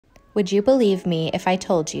Would you believe me if I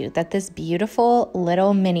told you that this beautiful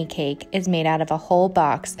little mini cake is made out of a whole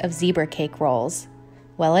box of zebra cake rolls?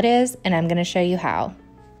 Well, it is, and I'm going to show you how.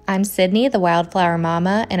 I'm Sydney, the Wildflower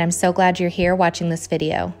Mama, and I'm so glad you're here watching this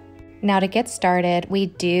video. Now to get started, we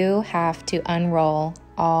do have to unroll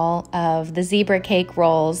all of the zebra cake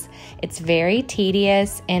rolls. It's very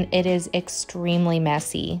tedious and it is extremely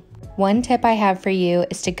messy. One tip I have for you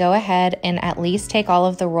is to go ahead and at least take all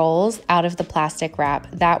of the rolls out of the plastic wrap.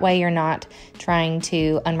 That way you're not trying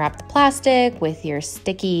to unwrap the plastic with your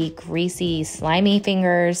sticky, greasy, slimy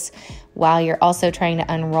fingers while you're also trying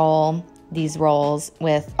to unroll these rolls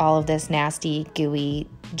with all of this nasty, gooey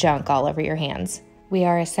junk all over your hands. We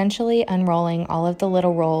are essentially unrolling all of the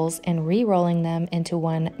little rolls and re-rolling them into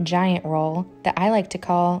one giant roll that I like to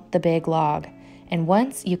call the big log. And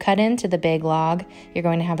once you cut into the big log, you're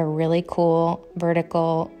going to have a really cool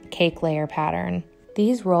vertical cake layer pattern.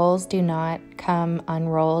 These rolls do not come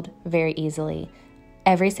unrolled very easily.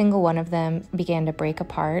 Every single one of them began to break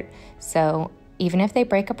apart, so even if they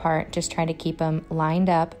break apart, just try to keep them lined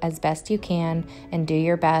up as best you can and do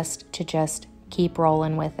your best to just keep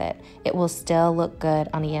rolling with it. It will still look good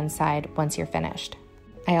on the inside once you're finished.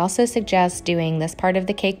 I also suggest doing this part of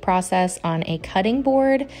the cake process on a cutting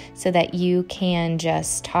board so that you can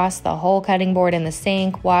just toss the whole cutting board in the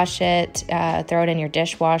sink, wash it, throw it in your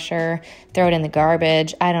dishwasher, throw it in the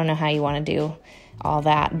garbage. I don't know how you want to do all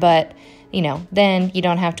that, but then you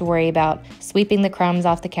don't have to worry about sweeping the crumbs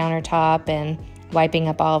off the countertop and wiping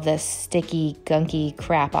up all of this sticky, gunky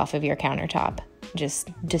crap off of your countertop.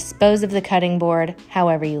 Just dispose of the cutting board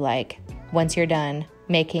however you like once you're done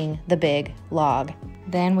making the big log.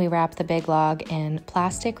 Then we wrap the big log in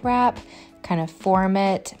plastic wrap, kind of form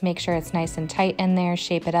it, make sure it's nice and tight in there,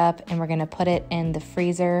 shape it up, and we're gonna put it in the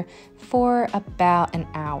freezer for about an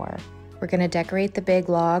hour. We're gonna decorate the big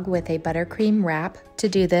log with a buttercream wrap. To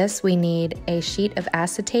do this, we need a sheet of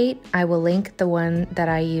acetate. I will link the one that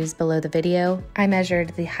I use below the video. I measured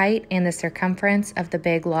the height and the circumference of the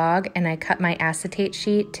big log, and I cut my acetate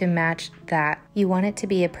sheet to match that. You want it to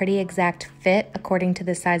be a pretty exact fit according to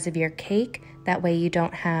the size of your cake. That way you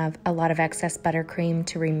don't have a lot of excess buttercream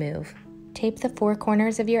to remove. Tape the four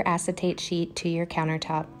corners of your acetate sheet to your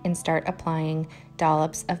countertop and start applying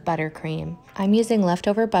dollops of buttercream. I'm using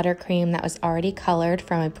leftover buttercream that was already colored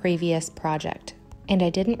from a previous project. And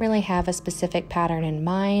I didn't really have a specific pattern in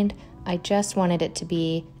mind. I just wanted it to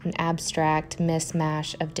be an abstract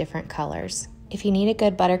mishmash of different colors. If you need a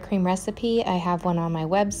good buttercream recipe, I have one on my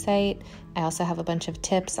website. I also have a bunch of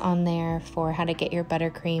tips on there for how to get your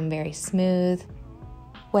buttercream very smooth.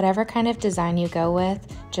 Whatever kind of design you go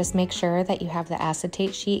with, just make sure that you have the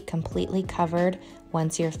acetate sheet completely covered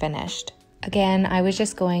once you're finished. Again, I was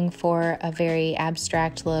just going for a very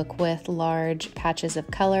abstract look with large patches of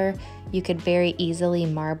color. You could very easily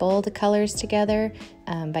marble the colors together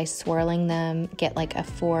by swirling them. Get like a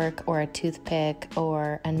fork or a toothpick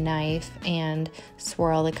or a knife and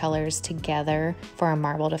swirl the colors together for a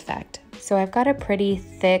marbled effect. So I've got a pretty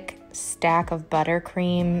thick stack of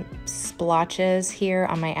buttercream splotches here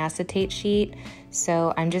on my acetate sheet.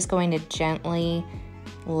 So I'm just going to gently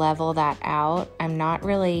level that out. I'm not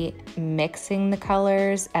really mixing the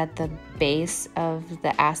colors at the base of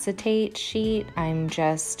the acetate sheet. I'm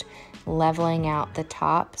just leveling out the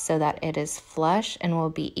top so that it is flush and will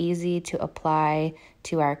be easy to apply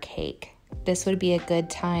to our cake. This would be a good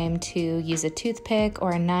time to use a toothpick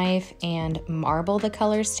or a knife and marble the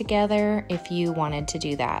colors together if you wanted to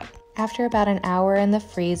do that. After about an hour in the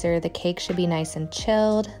freezer, the cake should be nice and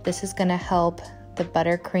chilled. This is going to help the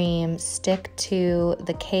buttercream stick to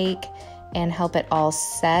the cake and help it all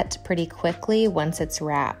set pretty quickly once it's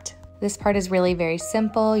wrapped. This part is really very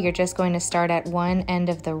simple. You're just going to start at one end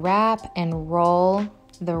of the wrap and roll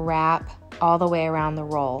the wrap all the way around the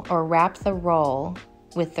roll, or wrap the roll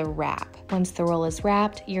with the wrap. Once the roll is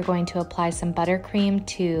wrapped, you're going to apply some buttercream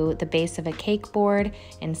to the base of a cake board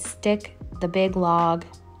and stick the big log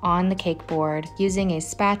on the cake board. Using a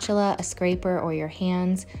spatula, a scraper, or your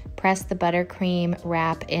hands, press the buttercream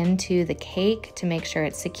wrap into the cake to make sure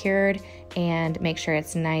it's secured and make sure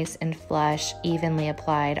it's nice and flush, evenly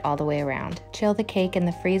applied all the way around. Chill the cake in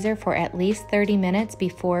the freezer for at least 30 minutes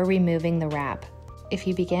before removing the wrap. If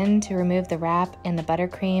you begin to remove the wrap and the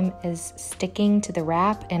buttercream is sticking to the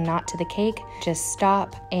wrap and not to the cake, just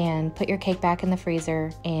stop and put your cake back in the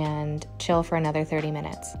freezer and chill for another 30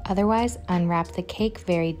 minutes. Otherwise, unwrap the cake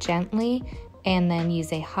very gently and then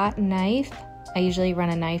use a hot knife. I usually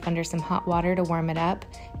run a knife under some hot water to warm it up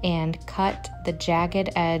and cut the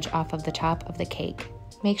jagged edge off of the top of the cake.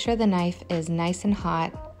 Make sure the knife is nice and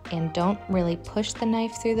hot and don't really push the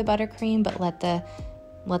knife through the buttercream, but let the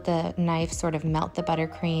Let the knife sort of melt the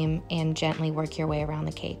buttercream and gently work your way around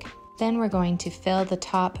the cake. Then we're going to fill the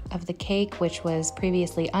top of the cake, which was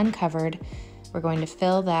previously uncovered. We're going to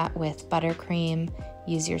fill that with buttercream.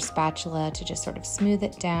 Use your spatula to just sort of smooth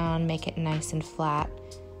it down, make it nice and flat.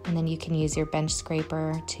 And then you can use your bench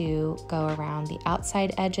scraper to go around the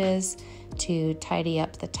outside edges to tidy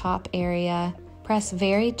up the top area. Press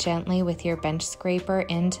very gently with your bench scraper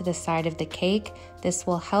into the side of the cake. This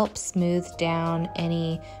will help smooth down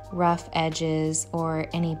any rough edges or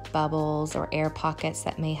any bubbles or air pockets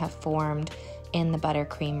that may have formed in the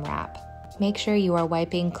buttercream wrap. Make sure you are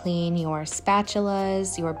wiping clean your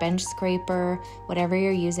spatulas, your bench scraper, whatever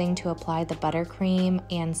you're using to apply the buttercream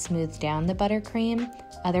and smooth down the buttercream.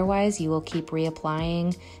 Otherwise, you will keep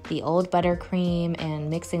reapplying the old buttercream and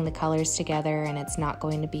mixing the colors together, and it's not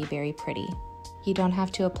going to be very pretty. You don't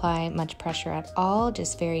have to apply much pressure at all,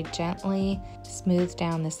 just very gently smooth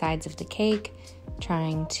down the sides of the cake,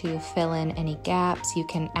 trying to fill in any gaps. You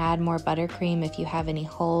can add more buttercream if you have any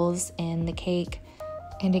holes in the cake.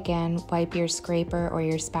 And again, wipe your scraper or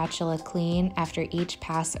your spatula clean after each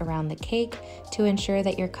pass around the cake to ensure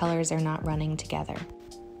that your colors are not running together.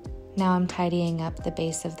 Now I'm tidying up the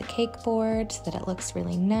base of the cake board so that it looks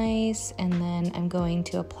really nice, and then I'm going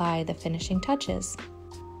to apply the finishing touches.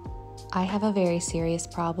 I have a very serious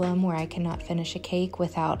problem where I cannot finish a cake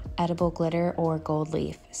without edible glitter or gold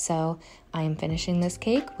leaf, so I am finishing this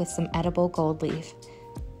cake with some edible gold leaf.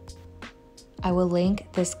 I will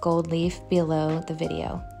link this gold leaf below the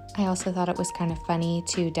video. I also thought it was kind of funny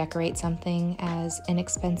to decorate something as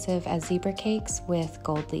inexpensive as zebra cakes with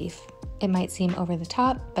gold leaf. It might seem over the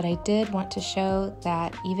top, but I did want to show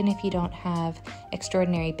that even if you don't have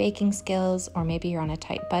extraordinary baking skills, or maybe you're on a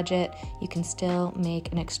tight budget, you can still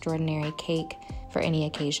make an extraordinary cake for any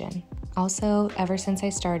occasion. Also, ever since I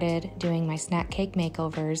started doing my snack cake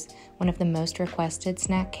makeovers, one of the most requested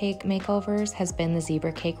snack cake makeovers has been the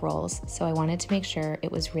zebra cake rolls, so I wanted to make sure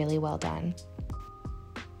it was really well done.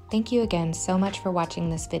 Thank you again so much for watching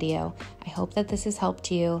this video. I hope that this has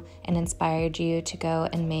helped you and inspired you to go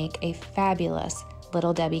and make a fabulous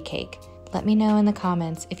Little Debbie cake. Let me know in the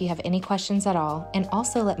comments if you have any questions at all, and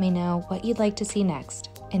also let me know what you'd like to see next.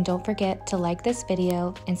 And don't forget to like this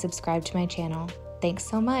video and subscribe to my channel. Thanks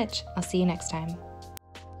so much. I'll see you next time.